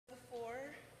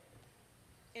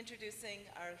Introducing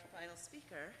our final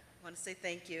speaker, I want to say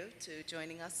thank you to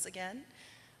joining us again,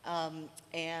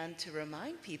 and to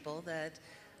remind people that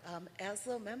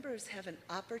ASLO members have an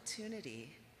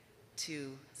opportunity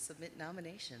to submit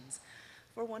nominations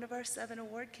for one of our 7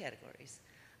 award categories.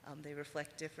 They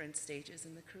reflect different stages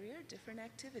in the career, different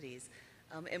activities.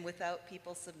 And without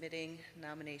people submitting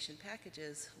nomination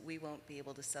packages, we won't be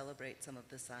able to celebrate some of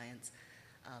the science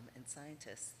and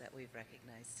scientists that we've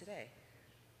recognized today.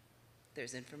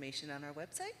 There's information on our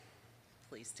website.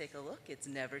 Please take a look. It's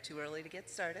never too early to get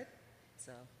started.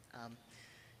 So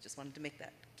just wanted to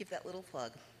give that little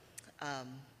plug.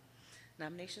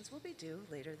 Nominations will be due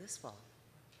later this fall.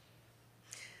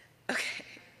 Okay.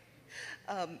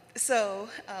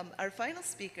 Our final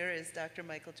speaker is Dr.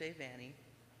 Michael J. Vanni,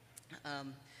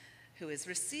 who is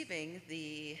receiving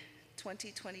the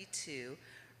 2022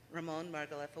 Ramón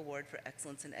Margalef Award for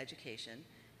Excellence in Education.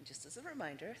 And just as a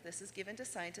reminder, this is given to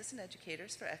scientists and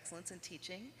educators for excellence in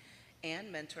teaching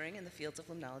and mentoring in the fields of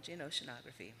limnology and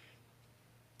oceanography.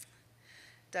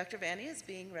 Dr. Vanni is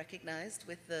being recognized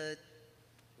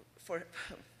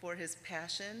for his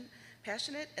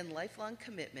passionate and lifelong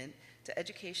commitment to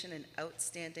education and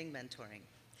outstanding mentoring.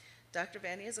 Dr.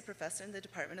 Vanni is a professor in the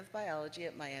Department of Biology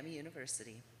at Miami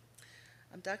University.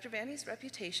 Dr. Vanni's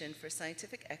reputation for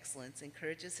scientific excellence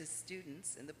encourages his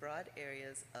students in the broad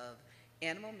areas of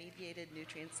animal-mediated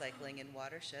nutrient cycling and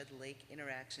watershed-lake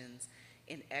interactions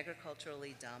in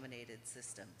agriculturally dominated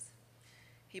systems.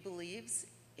 He believes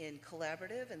in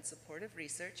collaborative and supportive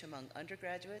research among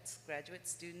undergraduates, graduate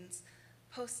students,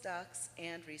 postdocs,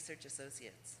 and research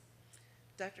associates.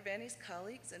 Dr. Vanni's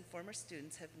colleagues and former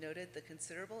students have noted the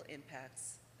considerable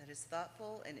impacts that his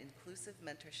thoughtful and inclusive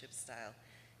mentorship style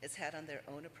has had on their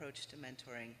own approach to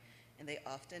mentoring, and they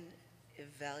often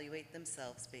evaluate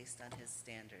themselves based on his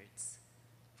standards.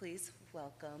 Please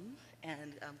welcome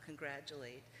and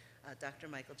congratulate Dr.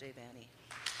 Michael J. Vanni.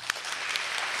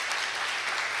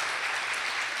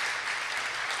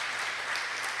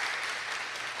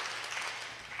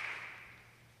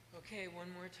 Okay,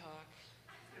 one more talk.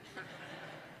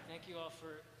 Thank you all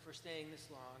for staying this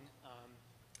long.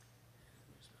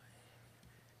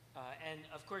 And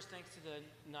of course, thanks to the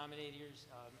nominators.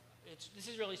 This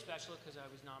is really special because I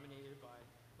was nominated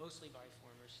mostly by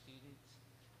former students.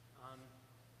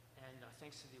 And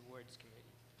thanks to the awards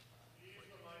committee.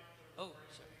 Oh,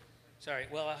 sorry.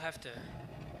 Well, I'll have to,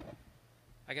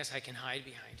 I guess I can hide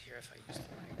behind here if I use the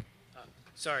mic.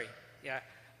 Sorry, yeah.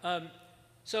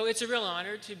 So it's a real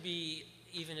honor to be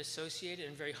even associated,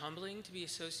 and very humbling to be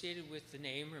associated with the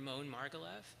name Ramón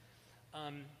Margalef.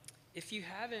 If you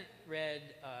haven't read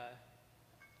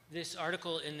this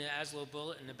article in the ASLO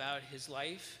Bulletin about his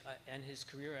life and his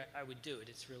career, I would do it.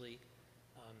 It's really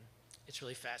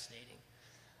fascinating.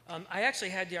 I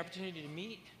actually had the opportunity to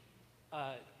meet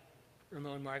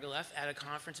Ramón Margalef at a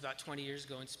conference about 20 years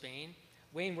ago in Spain.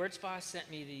 Wayne Wurtzbach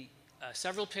sent me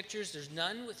several pictures. There's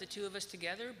none with the two of us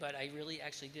together, but I really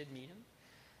actually did meet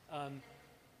him.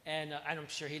 And I'm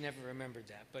sure he never remembered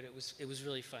that, but it was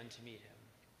really fun to meet him.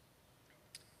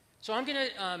 So I'm going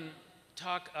to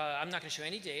talk, I'm not going to show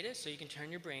any data, so you can turn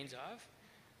your brains off.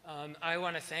 I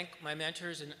want to thank my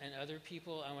mentors and other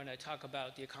people. I want to talk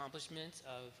about the accomplishments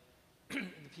of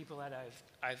the people that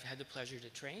I've had the pleasure to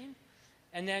train,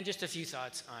 and then just a few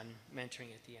thoughts on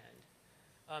mentoring at the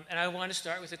end. And I want to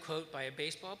start with a quote by a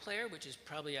baseball player, which is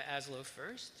probably a ASLO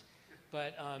first.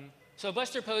 But so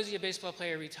Buster Posey, a baseball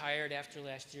player, retired after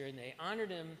last year, and they honored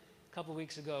him a couple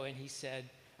weeks ago, and he said,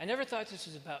 "I never thought this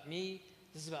was about me.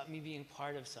 This is about me being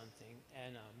part of something."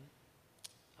 And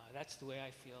that's the way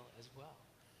I feel as well.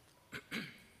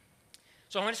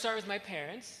 So I want to start with my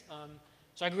parents.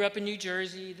 So I grew up in New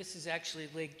Jersey. This is actually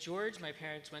Lake George. My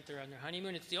parents went there on their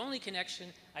honeymoon. It's the only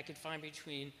connection I could find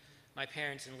between my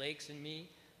parents and lakes and me.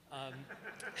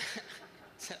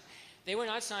 So they were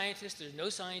not scientists. There's no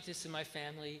scientists in my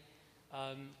family.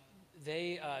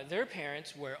 Their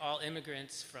parents were all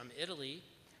immigrants from Italy.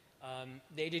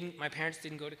 My parents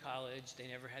didn't go to college. They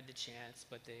never had the chance,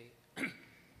 but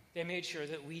they made sure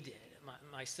that we did,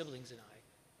 my siblings and I.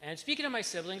 And speaking of my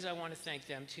siblings, I want to thank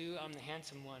them too. I'm the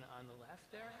handsome one on the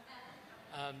left there.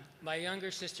 My younger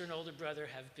sister and older brother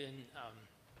have been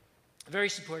very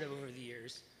supportive over the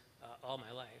years, all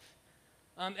my life.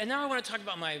 And now I want to talk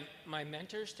about my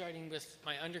mentors, starting with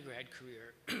my undergrad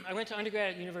career. I went to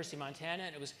undergrad at University of Montana,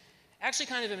 and it was actually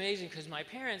kind of amazing because my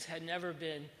parents had never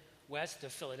been west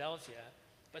of Philadelphia,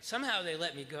 but somehow they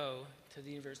let me go to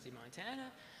the University of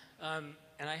Montana.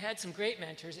 And I had some great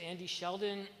mentors, Andy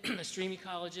Sheldon, a stream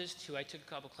ecologist who I took a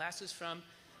couple classes from.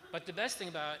 But the best thing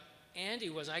about Andy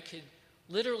was I could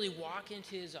literally walk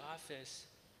into his office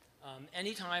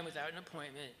anytime without an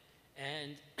appointment.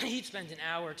 And he'd spend an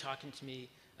hour talking to me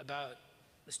about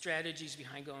the strategies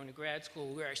behind going to grad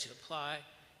school, where I should apply,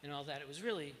 and all that. It was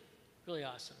really, really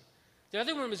awesome. The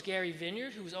other one was Gary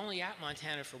Vineyard, who was only at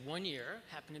Montana for 1 year,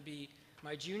 happened to be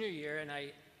my junior year, and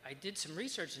I did some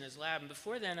research in his lab. And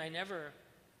before then, I never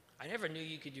knew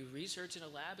you could do research in a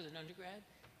lab as an undergrad.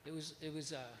 It was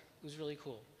really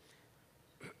cool.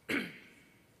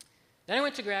 Then I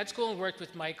went to grad school and worked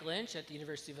with Mike Lynch at the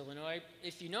University of Illinois.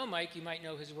 If you know Mike, you might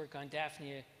know his work on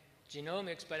Daphnia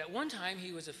genomics, but at one time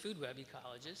he was a food web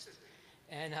ecologist.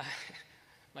 And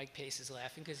Mike Pace is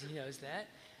laughing because he knows that.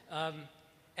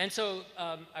 And so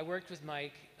I worked with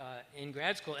Mike in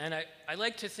grad school, and I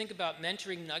like to think about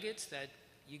mentoring nuggets that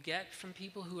you get from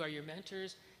people who are your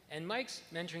mentors. And Mike's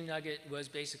mentoring nugget was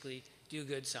basically do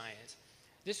good science.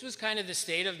 This was kind of the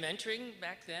state of mentoring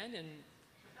back then in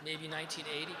maybe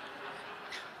 1980.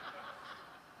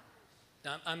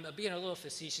 I'm being a little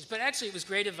facetious, but actually it was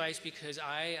great advice because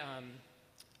I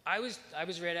was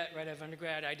right out of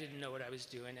undergrad. I didn't know what I was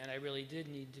doing, and I really did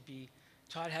need to be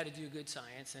taught how to do good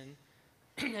science,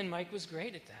 and Mike was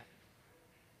great at that.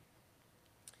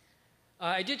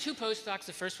 I did 2 postdocs.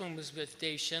 The first one was with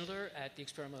Dave Schindler at the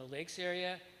Experimental Lakes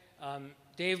area.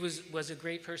 Dave was a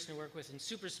great person to work with and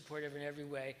super supportive in every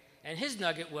way, and his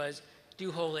nugget was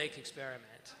do whole lake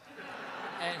experiment.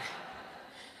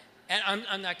 And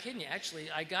I'm not kidding you. Actually,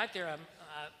 I got there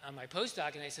on my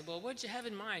postdoc, and I said, well, what did you have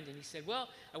in mind? And he said, well,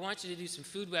 I want you to do some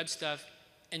food web stuff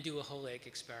and do a whole lake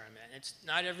experiment. It's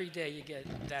not every day you get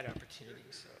that opportunity,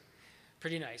 so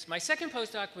pretty nice. My second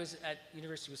postdoc was at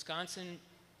University of Wisconsin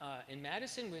in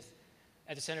Madison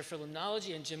at the Center for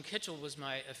Limnology, and Jim Kitchell was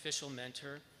my official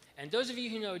mentor. And those of you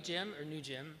who know Jim, or knew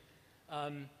Jim,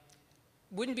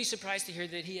 wouldn't be surprised to hear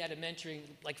that he had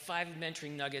like 5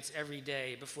 mentoring nuggets every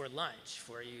day before lunch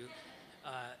for you.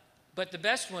 But the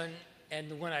best one,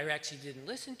 and the one I actually didn't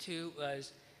listen to,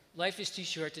 was life is too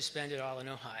short to spend it all in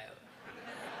Ohio.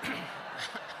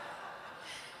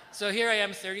 So here I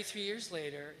am 33 years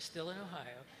later, still in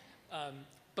Ohio.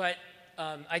 But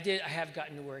I have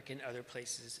gotten to work in other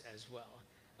places as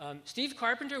well. Steve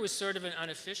Carpenter was sort of an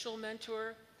unofficial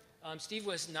mentor. Steve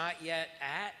was not yet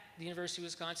at the University of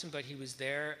Wisconsin, but he was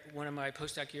there one of my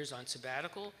postdoc years on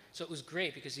sabbatical. So it was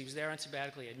great because he was there on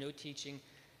sabbatical, he had no teaching,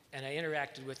 and I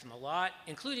interacted with him a lot,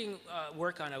 including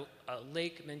work on a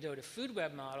Lake Mendota food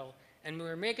web model. And when we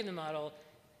were making the model,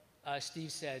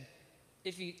 Steve said,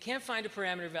 if you can't find a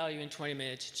parameter value in 20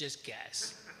 minutes, just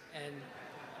guess. And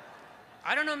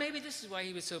I don't know, maybe this is why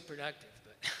he was so productive.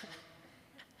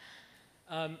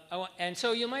 But and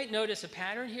so you might notice a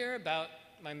pattern here about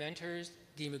my mentors,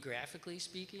 demographically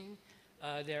speaking.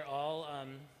 They're all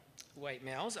white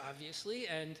males, obviously,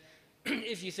 and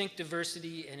if you think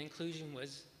diversity and inclusion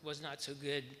was not so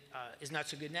good, is not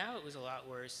so good now, it was a lot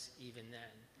worse even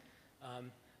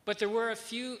then. But there were a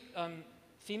few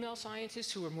female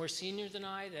scientists who were more senior than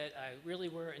I that really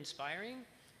were inspiring.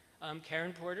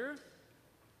 Karen Porter.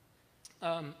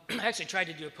 I actually tried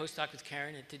to do a postdoc with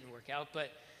Karen. It didn't work out,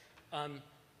 but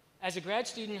as a grad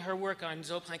student, her work on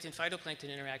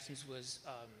zooplankton-phytoplankton interactions was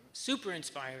super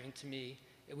inspiring to me.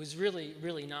 It was really,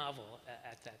 really novel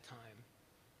at that time.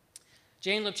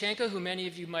 Jane Lubchenco, who many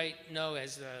of you might know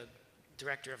as the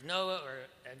director of NOAA or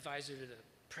advisor to the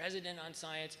president on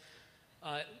science,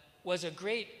 was a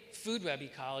great food web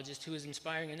ecologist who was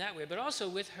inspiring in that way, but also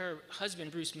with her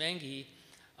husband, Bruce Mengi,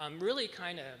 really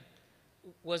kind of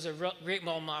was a great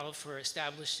role model for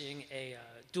establishing a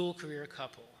dual career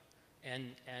couple.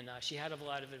 And she had a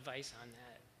lot of advice on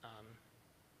that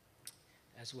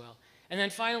as well. And then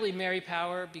finally, Mary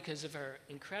Power, because of her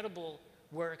incredible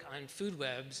work on food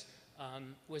webs,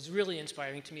 was really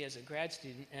inspiring to me as a grad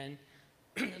student. And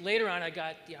later on, I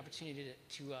got the opportunity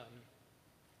to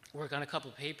work on a couple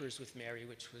papers with Mary,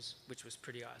 which was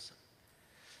pretty awesome.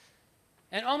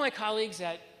 And all my colleagues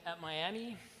at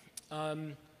Miami,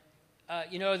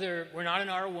 you know, we're not an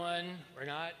R1, we're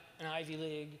not an Ivy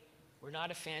League, we're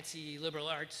not a fancy liberal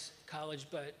arts college,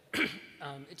 but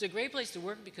it's a great place to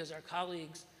work because our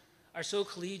colleagues are so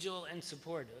collegial and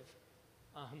supportive.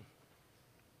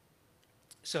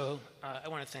 So I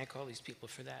want to thank all these people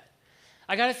for that.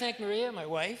 I got to thank Maria, my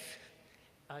wife.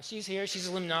 She's here. She's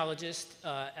a limnologist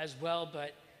as well,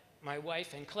 but my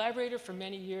wife and collaborator for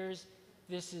many years.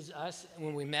 This is us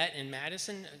when we met in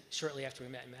Madison, shortly after we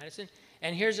met in Madison.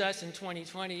 And here's us in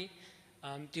 2020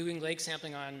 doing lake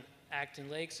sampling on Acton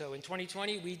Lake. So in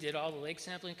 2020, we did all the lake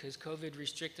sampling because COVID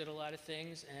restricted a lot of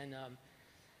things. And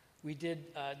we did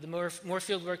the more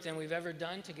field work than we've ever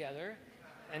done together.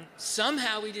 And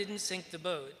somehow we didn't sink the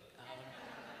boat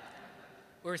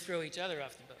or throw each other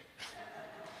off the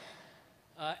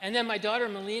And then my daughter,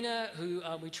 Melina, who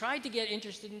we tried to get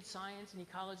interested in science and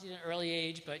ecology at an early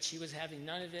age, but she was having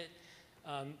none of it,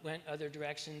 went other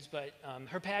directions. But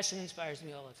her passion inspires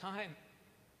me all the time.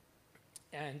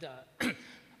 And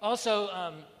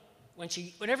also,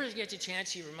 whenever she gets a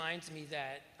chance, she reminds me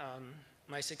that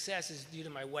my success is due to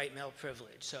my white male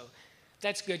privilege. So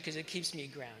that's good because it keeps me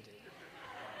grounded.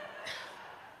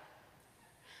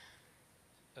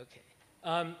 Okay.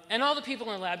 And all the people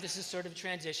in the lab, this is sort of a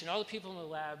transition, all the people in the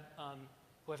lab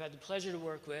who I've had the pleasure to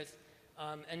work with,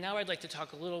 and now I'd like to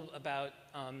talk a little about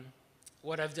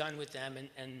what I've done with them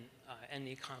and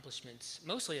the accomplishments,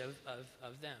 mostly of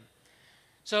them.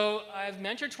 So I've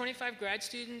mentored 25 grad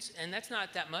students, and that's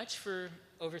not that much for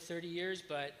over 30 years,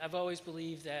 but I've always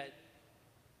believed that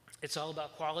it's all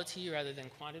about quality rather than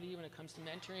quantity when it comes to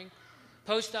mentoring.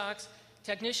 Postdocs,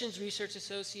 technicians, research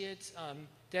associates,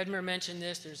 Dedmer mentioned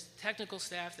this, there's technical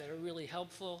staff that are really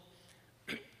helpful.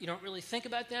 You don't really think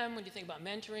about them when you think about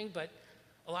mentoring, but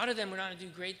a lot of them went on to do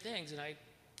great things, and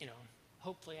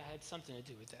hopefully I had something to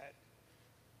do with that.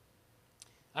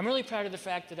 I'm really proud of the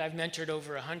fact that I've mentored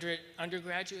over 100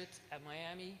 undergraduates at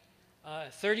Miami.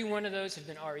 31 of those have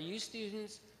been REU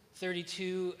students.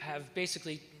 32 have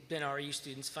basically been REU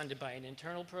students funded by an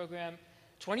internal program.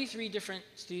 23 different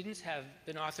students have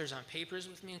been authors on papers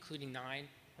with me, including 9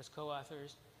 as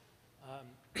co-authors.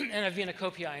 And I've been a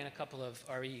co-PI in a couple of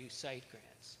REU site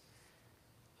grants.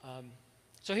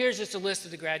 So here's just a list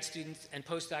of the grad students and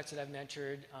postdocs that I've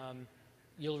mentored.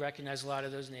 You'll recognize a lot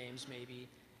of those names, maybe.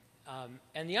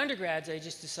 And the undergrads, I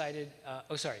just decided,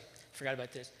 forgot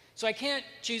about this. So I can't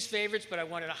choose favorites, but I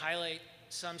wanted to highlight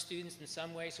some students in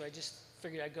some way, so I just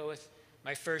figured I'd go with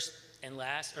my first and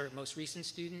last, or most recent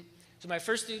student. So my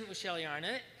first student was Shelley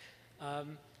Arnott,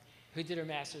 who did her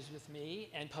master's with me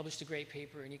and published a great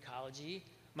paper in ecology.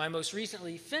 My most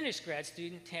recently finished grad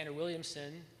student, Tanner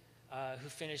Williamson, who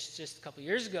finished just a couple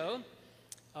years ago,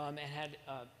 and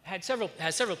has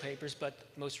several papers, but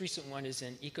the most recent one is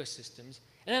in ecosystems.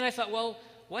 And then I thought, well,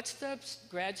 what's the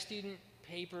grad student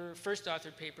paper, first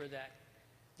authored paper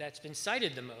that's been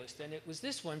cited the most? And it was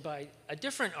this one by a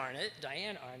different Arnott,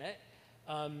 Diane Arnott,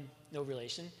 no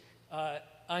relation,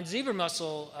 on zebra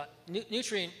mussel,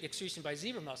 nutrient excretion by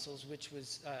zebra mussels, which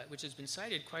has been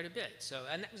cited quite a bit. So,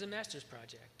 and that was a master's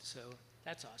project, so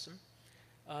that's awesome.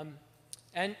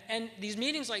 And these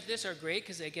meetings like this are great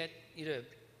because they get you to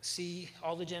see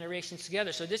all the generations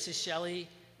together. So this is Shelley,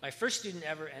 my first student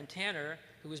ever, and Tanner,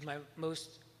 who was my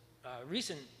most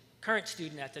recent current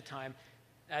student at the time,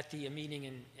 at the meeting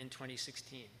in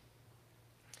 2016.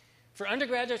 For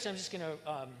undergraduates, I'm just going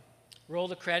to roll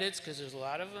the credits because there's a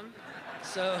lot of them.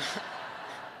 So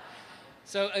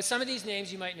some of these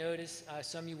names you might notice,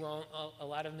 some you won't. A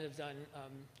lot of them have done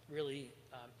really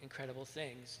incredible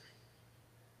things.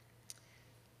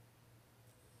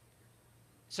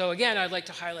 So again, I'd like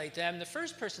to highlight them. The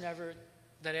first person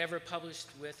that I ever published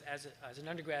with as an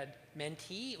undergrad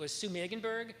mentee was Sue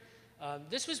Megenberg.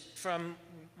 This was from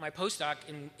my postdoc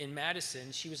in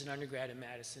Madison. She was an undergrad in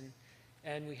Madison,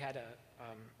 and we had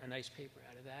a nice paper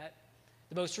out of that.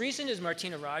 The most recent is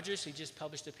Martina Rogers, who just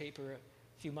published a paper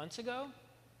a few months ago.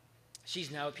 She's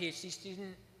now a PhD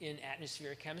student in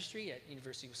atmospheric chemistry at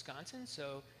University of Wisconsin,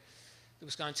 so the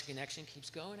Wisconsin connection keeps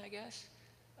going, I guess.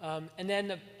 And then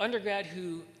the undergrad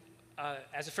who,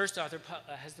 as a first author,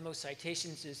 has the most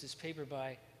citations is this paper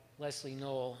by Leslie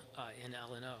Knoll in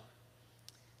LNO.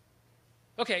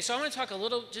 Okay, so I want to talk a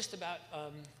little just about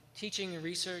teaching and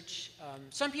research.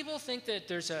 Some people think that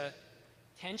there's a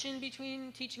tension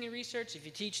between teaching and research. If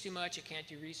you teach too much, you can't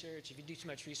do research. If you do too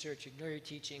much research, you ignore your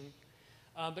teaching.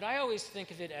 But I always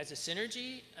think of it as a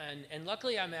synergy, and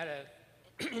luckily I'm at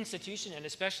an institution, and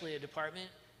especially a department,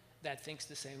 that thinks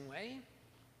the same way.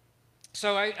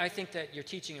 So I think that your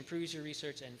teaching improves your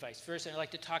research and vice versa. And I'd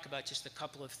like to talk about just a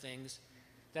couple of things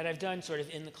that I've done sort of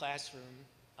in the classroom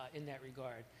in that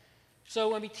regard. So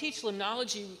when we teach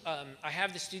limnology, I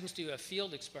have the students do a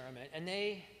field experiment, and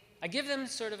I give them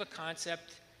sort of a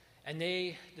concept, and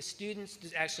the students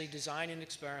actually design an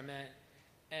experiment,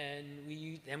 and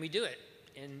we do it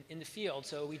in the field.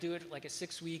 So we do it like a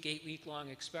 6-week, 8-week-long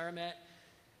experiment.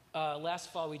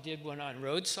 Last fall we did one on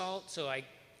road salt, so I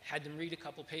had them read a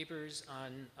couple papers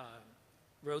on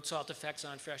road salt effects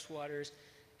on freshwaters,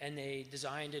 and they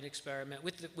designed an experiment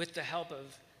with the help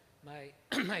of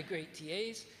my great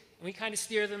TAs. And we kind of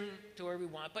steer them to where we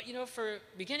want. But for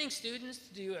beginning students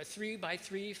to do a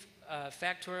 3x3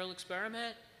 factorial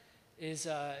experiment is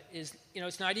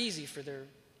it's not easy for their.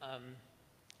 I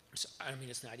mean,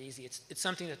 it's not easy. It's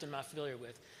something that they're not familiar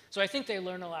with. So I think they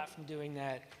learn a lot from doing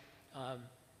that,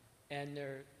 and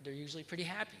they're usually pretty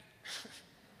happy.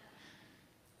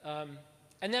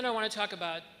 And then I want to talk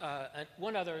about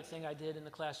one other thing I did in the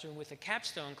classroom with a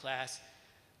capstone class,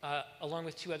 along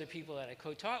with two other people that I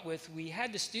co-taught with. We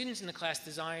had the students in the class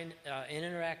design an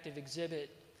interactive exhibit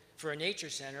for a nature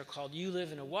center called You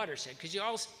Live in a Watershed, because you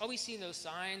always see those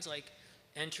signs like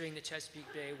entering the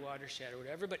Chesapeake Bay watershed or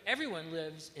whatever, but everyone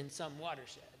lives in some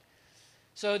watershed.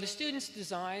 So the students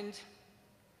designed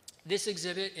this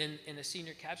exhibit in a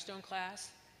senior capstone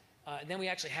class. Then we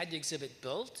actually had the exhibit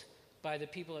built by the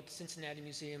people at the Cincinnati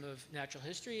Museum of Natural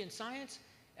History and Science.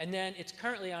 And then it's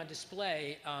currently on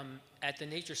display at the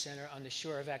Nature Center on the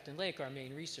shore of Acton Lake, our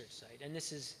main research site. And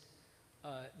this is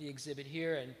the exhibit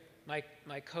here. And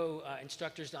my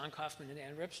co-instructors, Don Kaufman and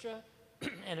Ann Ripstra,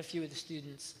 and a few of the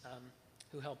students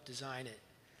who helped design it.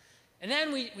 And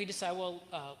then we decided, well,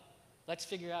 let's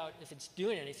figure out if it's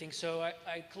doing anything. So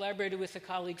I collaborated with a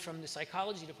colleague from the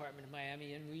psychology department of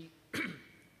Miami, and we,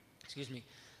 excuse me,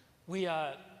 we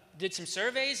did some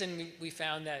surveys, and we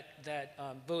found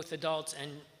that both adults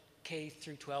and K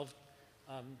through 12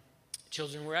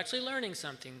 children were actually learning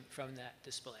something from that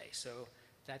display. So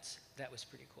that was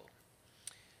pretty cool.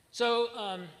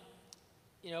 So,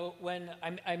 you know, when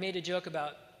I made a joke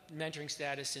about mentoring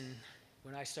status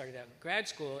when I started out in grad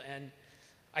school, and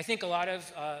I think a lot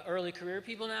of early career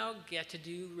people now get to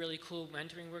do really cool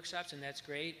mentoring workshops, and that's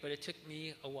great, but it took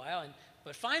me a while.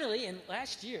 But finally,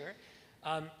 last year,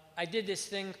 I did this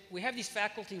thing. We have these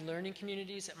faculty learning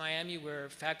communities at Miami where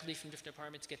faculty from different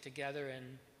departments get together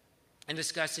and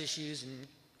discuss issues and,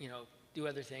 you know, do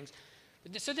other things.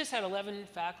 So this had 11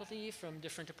 faculty from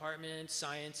different departments,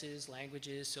 sciences,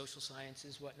 languages, social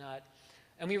sciences, whatnot.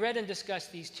 And we read and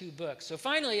discussed these two books. So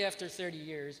finally, after 30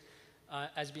 years,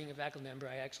 as being a faculty member,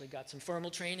 I actually got some formal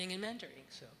training in mentoring.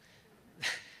 So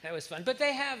that was fun. But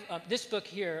they have this book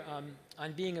here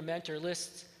on being a mentor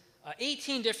lists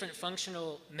 18 different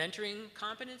functional mentoring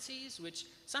competencies,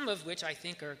 some of which I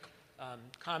think are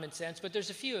common sense, but there's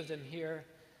a few of them here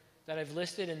that I've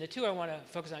listed, and the two I want to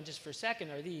focus on just for a second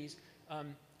are these.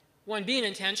 One, be an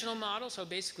intentional model, so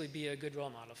basically be a good role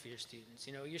model for your students.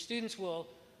 You know, your students will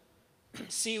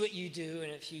see what you do,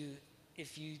 and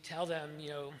if you tell them, you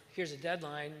know, here's a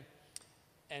deadline,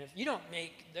 and if you don't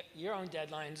make your own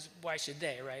deadlines, why should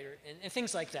they, right? And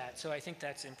things like that. So I think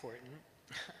that's important.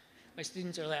 My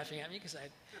students are laughing at me because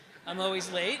I'm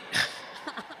always late.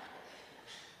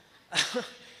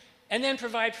 And then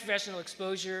provide professional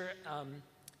exposure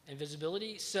and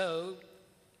visibility. So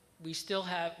we still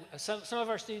have, some of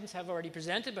our students have already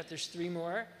presented, but there's 3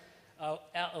 more.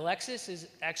 Alexis is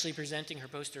actually presenting her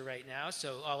poster right now,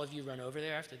 so all of you run over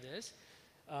there after this.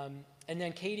 And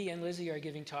then Katie and Lizzie are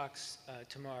giving talks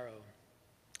tomorrow.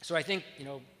 So I think, you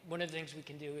know, one of the things we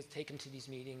can do is take them to these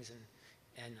meetings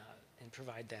and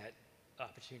provide that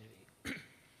opportunity.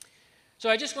 So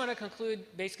I just want to conclude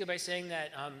basically by saying that,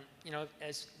 you know,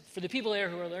 as for the people there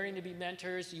who are learning to be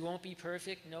mentors, you won't be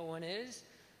perfect. No one is.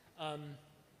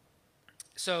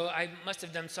 So I must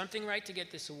have done something right to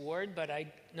get this award, but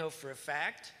I know for a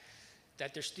fact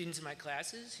that there's students in my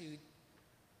classes who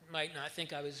might not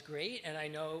think I was great, and I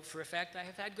know for a fact I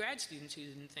have had grad students who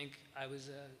didn't think I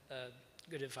was a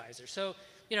good advisor. So,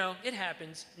 you know, it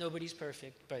happens. Nobody's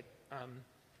perfect, but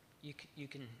you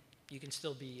can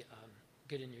still be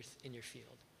good in your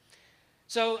field.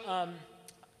 So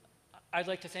I'd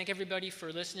like to thank everybody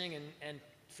for listening and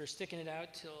for sticking it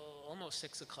out till almost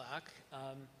 6 o'clock.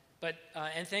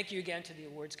 And thank you again to the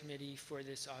awards committee for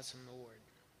this awesome award.